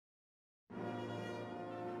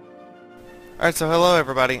Alright, so hello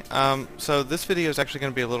everybody. So this video is actually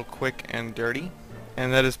going to be a little quick and dirty,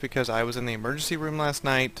 and that is because I was in the emergency room last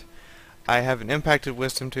night. I have an impacted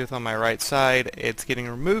wisdom tooth on my right side. It's getting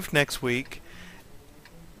removed next week,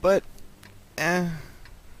 but in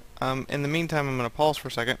the meantime I'm going to pause for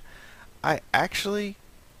a second. I actually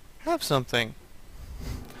have something.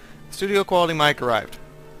 Studio quality mic arrived.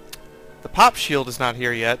 The pop shield is not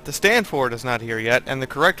here yet, the stand for it is not here yet, and the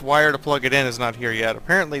correct wire to plug it in is not here yet.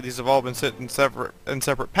 Apparently these have all been sent in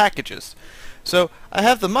separate packages. So I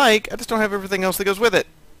have the mic, I just don't have everything else that goes with it.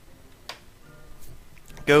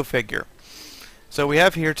 Go figure. So we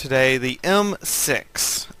have here today the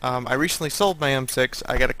M6. I recently sold my M6.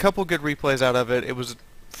 I got a couple good replays out of it. It was a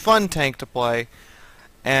fun tank to play.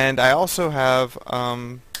 And I also have,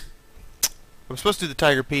 I'm supposed to do the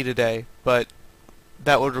Tiger P today, but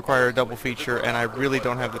that would require a double feature, and I really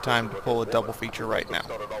don't have the time to pull a double feature right now.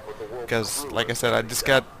 Because, like I said, I just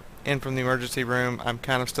got in from the emergency room. I'm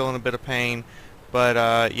kind of still in a bit of pain,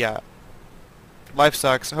 but yeah, life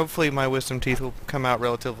sucks. Hopefully my wisdom teeth will come out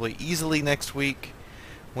relatively easily next week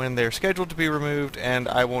when they're scheduled to be removed, and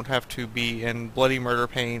I won't have to be in bloody murder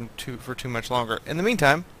pain for too much longer. In the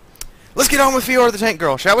meantime, let's get on with Fiaura the Tank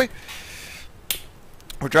Girl, shall we?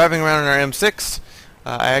 We're driving around in our M6.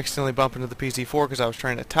 I accidentally bumped into the PC4 because I was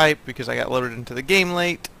trying to type because I got loaded into the game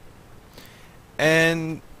late.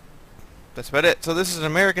 And that's about it. So this is an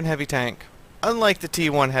American heavy tank. Unlike the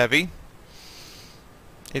T1 Heavy,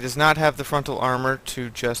 it does not have the frontal armor to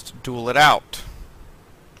just duel it out.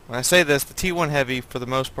 When I say this, the T1 Heavy, for the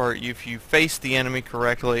most part, if you face the enemy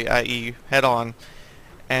correctly, i.e. head on,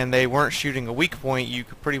 and they weren't shooting a weak point, you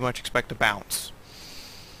could pretty much expect a bounce.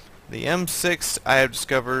 The M6, I have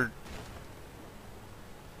discovered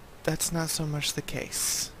that's not so much the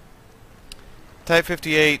case. Type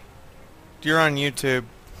 58, you're on YouTube.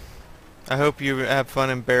 I hope you have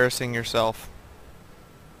fun embarrassing yourself.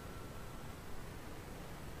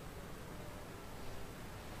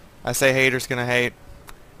 I say haters gonna hate,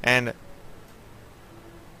 and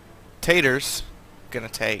taters gonna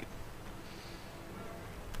tate.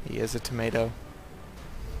 He is a tomato.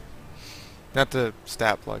 Not to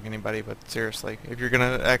stat plug anybody, but seriously, if you're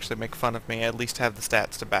gonna actually make fun of me, at least have the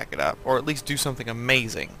stats to back it up, or at least do something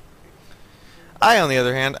amazing. I, on the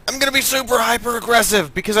other hand, I'm gonna be super hyper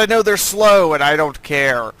aggressive because I know they're slow and I don't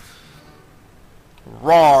care.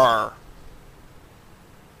 Roar.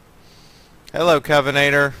 Hello,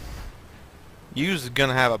 Covenator. You's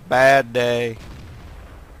gonna have a bad day.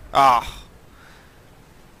 Ah.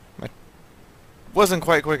 Wasn't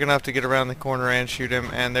quite quick enough to get around the corner and shoot him,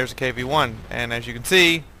 and there's a KV-1, and as you can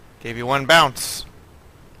see, KV-1 bounce.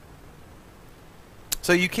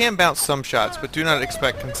 So you can bounce some shots, but do not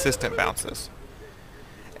expect consistent bounces.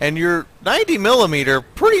 And your 90mm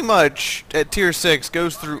pretty much at tier 6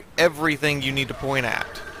 goes through everything you need to point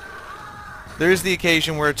at. There is the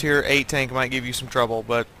occasion where a tier 8 tank might give you some trouble,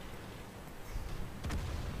 but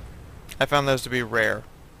I found those to be rare.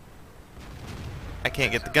 I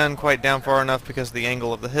can't get the gun quite down far enough because of the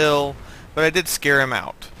angle of the hill, but I did scare him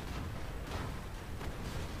out.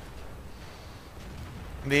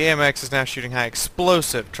 The AMX is now shooting high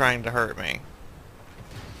explosive, trying to hurt me.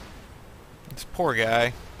 This poor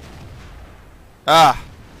guy. Ah!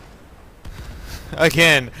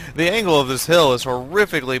 Again, the angle of this hill is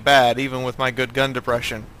horrifically bad, even with my good gun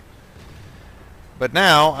depression. But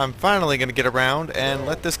now, I'm finally going to get around and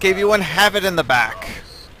let this KV-1 have it in the back.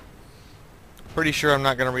 Pretty sure I'm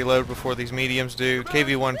not going to reload before these mediums do.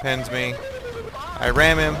 KV-1 pins me. I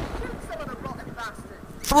ram him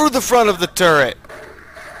through the front of the turret.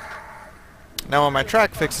 Now when my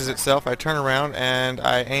track fixes itself, I turn around and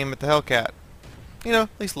I aim at the Hellcat. You know,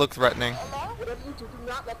 at least look threatening.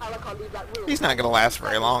 He's not going to last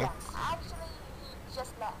very long.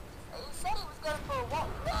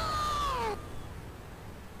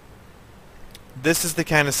 This is the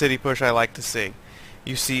kind of city push I like to see.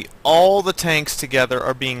 You see all the tanks together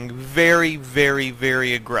are being very, very,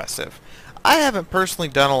 very aggressive. I haven't personally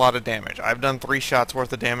done a lot of damage. I've done 3 shots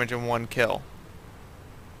worth of damage and 1 kill.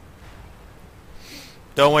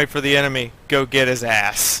 Don't wait for the enemy. Go get his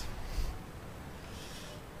ass.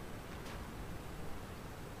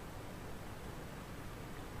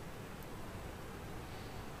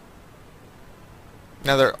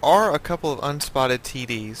 Now there are a couple of unspotted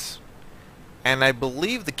TDs. And I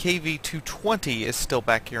believe the KV-220 is still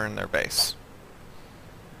back here in their base.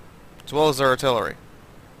 As well as their artillery.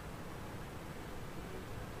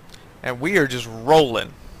 And we are just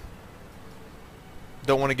rolling.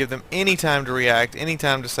 Don't want to give them any time to react, any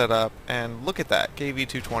time to set up. And look at that.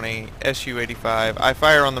 KV-220, SU-85. I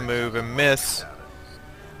fire on the move and miss.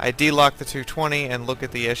 I delock the 220 and look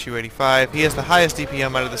at the SU-85. He has the highest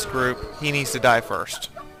DPM out of this group. He needs to die first.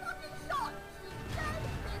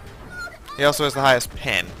 He also has the highest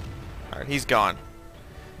pen. Alright, he's gone.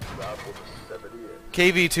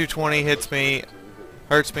 KV-220 hits me,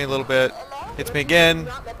 hurts me a little bit, hits me again.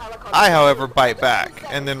 I, however, bite back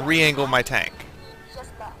and then re-angle my tank.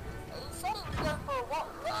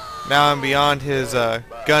 Now I'm beyond his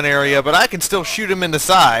gun area, but I can still shoot him in the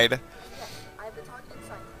side.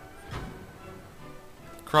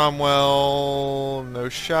 Cromwell, no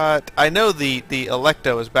shot. I know the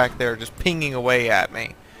Electo is back there just pinging away at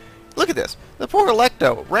me. Look at this. The poor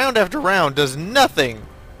Electo, round after round, does nothing.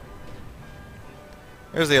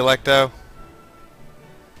 There's the Electo.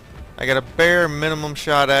 I got a bare minimum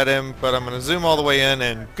shot at him, but I'm going to zoom all the way in,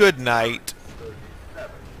 and good night.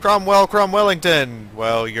 Cromwellington.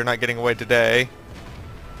 Well, you're not getting away today.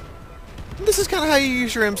 And this is kind of how you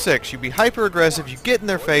use your M6. You be hyper aggressive, you get in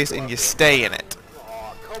their face, and you stay in it.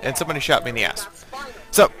 And somebody shot me in the ass.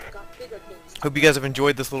 So, hope you guys have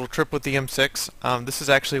enjoyed this little trip with the M6. This is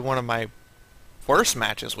actually one of my worst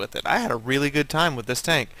matches with it. I had a really good time with this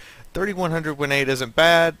tank. 3100 win 8 isn't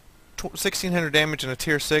bad. 1600 damage in a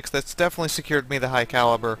tier 6. That's definitely secured me the high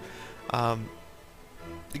caliber.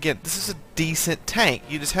 Again, this is a decent tank.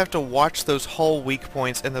 You just have to watch those hull weak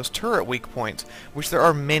points and those turret weak points, which there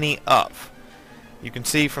are many of. You can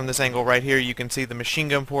see from this angle right here, you can see the machine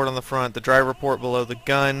gun port on the front, the driver port below the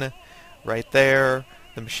gun, right there,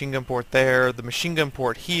 the machine gun port there, the machine gun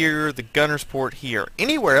port here, the gunner's port here.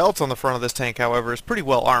 Anywhere else on the front of this tank, however, is pretty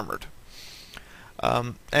well armored.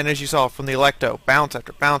 And as you saw from the Electo, bounce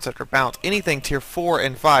after bounce after bounce, anything tier 4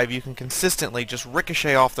 and 5, you can consistently just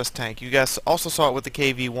ricochet off this tank. You guys also saw it with the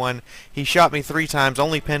KV-1. He shot me 3 times,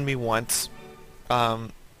 only pinned me once.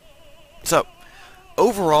 So,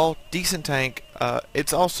 overall, decent tank.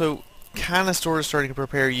 It's also kind of sort of starting to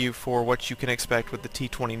prepare you for what you can expect with the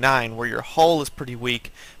T-29, where your hull is pretty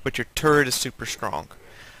weak, but your turret is super strong.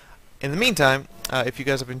 In the meantime, if you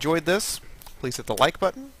guys have enjoyed this, please hit the like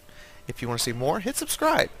button. If you want to see more, hit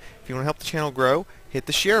subscribe. If you want to help the channel grow, hit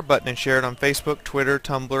the share button and share it on Facebook, Twitter,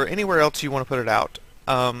 Tumblr, anywhere else you want to put it out.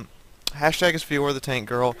 Hashtag is Fiaura the Tank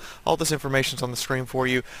Girl. All this information's on the screen for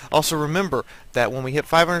you. Also remember that when we hit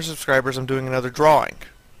 500 subscribers, I'm doing another drawing.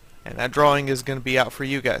 And that drawing is going to be out for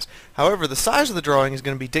you guys. However, the size of the drawing is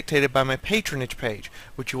going to be dictated by my Patronage page,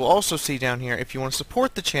 which you will also see down here. If you want to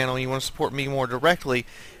support the channel, you want to support me more directly,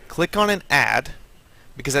 click on an ad,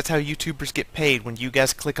 because that's how YouTubers get paid, when you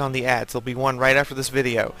guys click on the ads. There'll be one right after this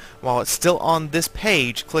video. While it's still on this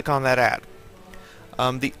page, click on that ad.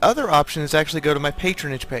 The other option is actually go to my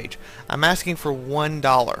Patronage page. I'm asking for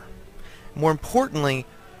 $1. More importantly,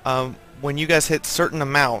 when you guys hit certain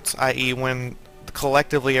amounts, i.e. when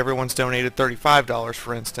collectively everyone's donated $35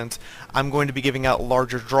 for instance, I'm going to be giving out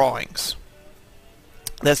larger drawings.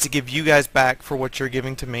 That's to give you guys back for what you're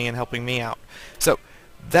giving to me and helping me out. So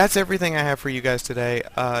that's everything I have for you guys today.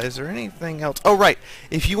 Is there anything else? Oh right,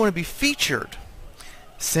 if you want to be featured,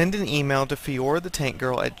 send an email to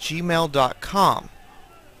fiaurathethankgirl@gmail.com.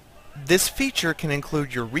 This feature can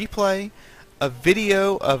include your replay, a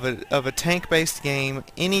video of a tank-based game,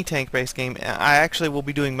 any tank-based game. I actually will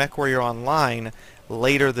be doing MechWarrior Online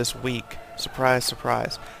later this week. Surprise,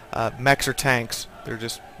 surprise. Mechs are tanks. They're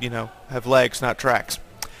just, you know, have legs, not tracks.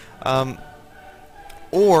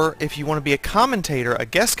 Or if you want to be a commentator, a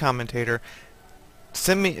guest commentator,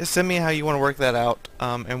 send me how you want to work that out,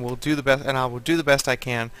 and we'll do the best. And I will do the best I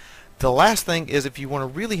can. The last thing is, if you want to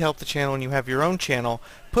really help the channel and you have your own channel,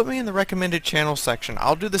 put me in the recommended channel section.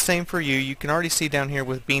 I'll do the same for you. You can already see down here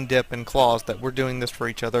with Bean Dip and Claws that we're doing this for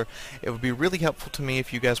each other. It would be really helpful to me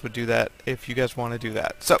if you guys would do that, if you guys want to do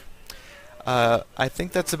that. So, I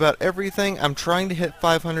think that's about everything. I'm trying to hit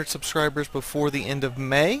 500 subscribers before the end of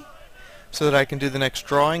May, so that I can do the next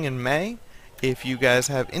drawing in May. If you guys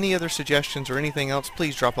have any other suggestions or anything else,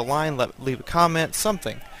 please drop a line, leave a comment,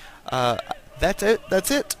 something. That's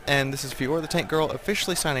it. And this is Fiaura the Tank Girl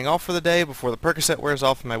officially signing off for the day before the Percocet wears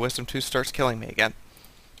off and my Wisdom Tooth starts killing me again.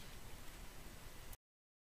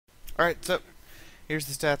 Alright, so here's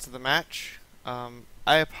the stats of the match.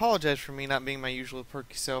 I apologize for me not being my usual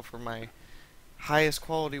perky self or my highest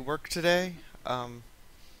quality work today.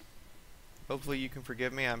 Hopefully you can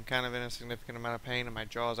forgive me. I'm kind of in a significant amount of pain and my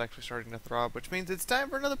jaw is actually starting to throb, which means it's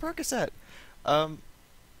time for another Percocet.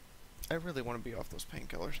 I really want to be off those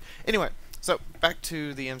painkillers. Anyway, so back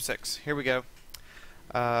to the M6. Here we go.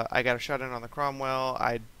 I got a shot in on the Cromwell.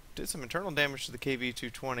 I did some internal damage to the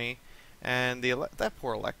KV-220, and that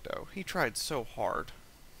poor Electo. He tried so hard.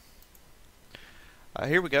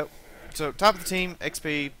 Here we go. So top of the team,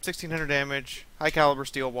 XP, 1600 damage, high caliber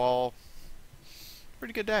steel wall.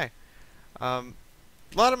 pretty good day. A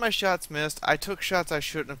lot of my shots missed. I took shots I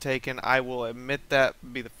shouldn't have taken. I will admit that,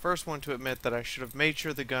 be the first one to admit that I should have made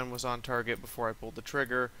sure the gun was on target before I pulled the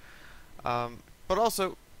trigger. But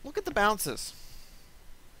also, look at the bounces.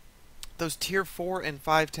 Those tier 4 and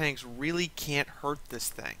 5 tanks really can't hurt this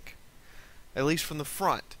thing, at least from the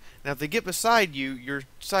front. Now if they get beside you, your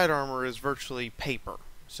side armor is virtually paper,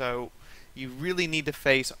 so you really need to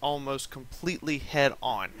face almost completely head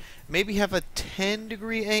on. Maybe have a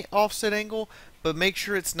 10-degree offset angle, but make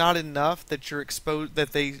sure it's not enough that you're exposed,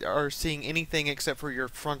 that they are seeing anything except for your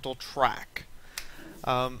frontal track.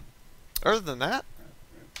 Other than that,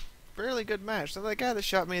 fairly good match. So that guy that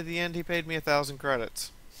shot me at the end, he paid me 1,000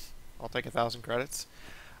 credits. I'll take 1,000 credits.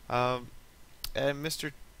 And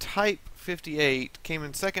Mr. Type 58 came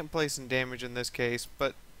in second place in damage in this case,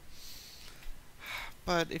 but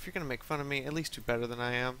if you're gonna make fun of me, at least do better than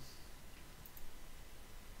I am.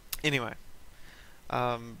 Anyway,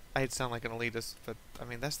 I'd sound like an elitist, but I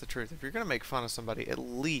mean that's the truth. If you're gonna make fun of somebody, at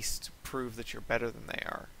least prove that you're better than they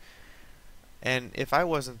are. And if I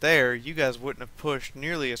wasn't there, you guys wouldn't have pushed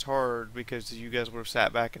nearly as hard because you guys would have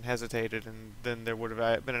sat back and hesitated, and then there would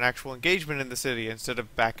have been an actual engagement in the city instead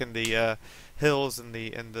of back in the hills and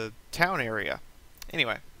the town area.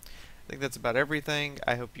 Anyway, I think that's about everything.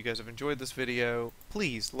 I hope you guys have enjoyed this video.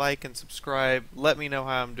 Please like and subscribe. Let me know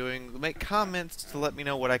how I'm doing. Make comments to let me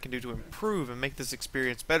know what I can do to improve and make this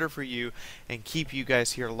experience better for you and keep you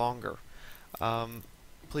guys here longer.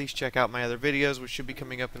 Please check out my other videos, which should be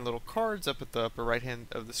coming up in little cards up at the upper right hand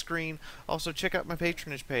of the screen. Also check out my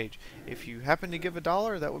Patronage page. If you happen to give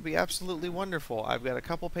 $1, that would be absolutely wonderful. I've got a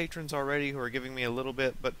couple patrons already who are giving me a little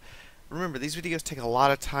bit, but remember, these videos take a lot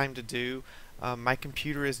of time to do. My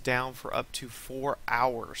computer is down for up to 4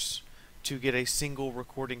 hours to get a single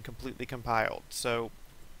recording completely compiled. So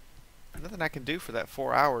nothing I can do for that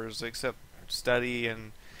 4 hours except study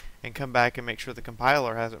and come back and make sure the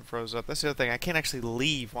compiler hasn't froze up. That's the other thing. I can't actually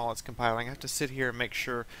leave while it's compiling. I have to sit here and make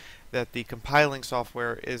sure that the compiling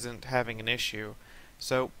software isn't having an issue.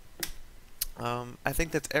 So I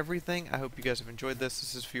think that's everything. I hope you guys have enjoyed this.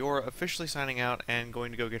 This is Fiaura officially signing out and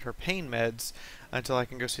going to go get her pain meds until I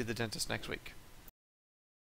can go see the dentist next week.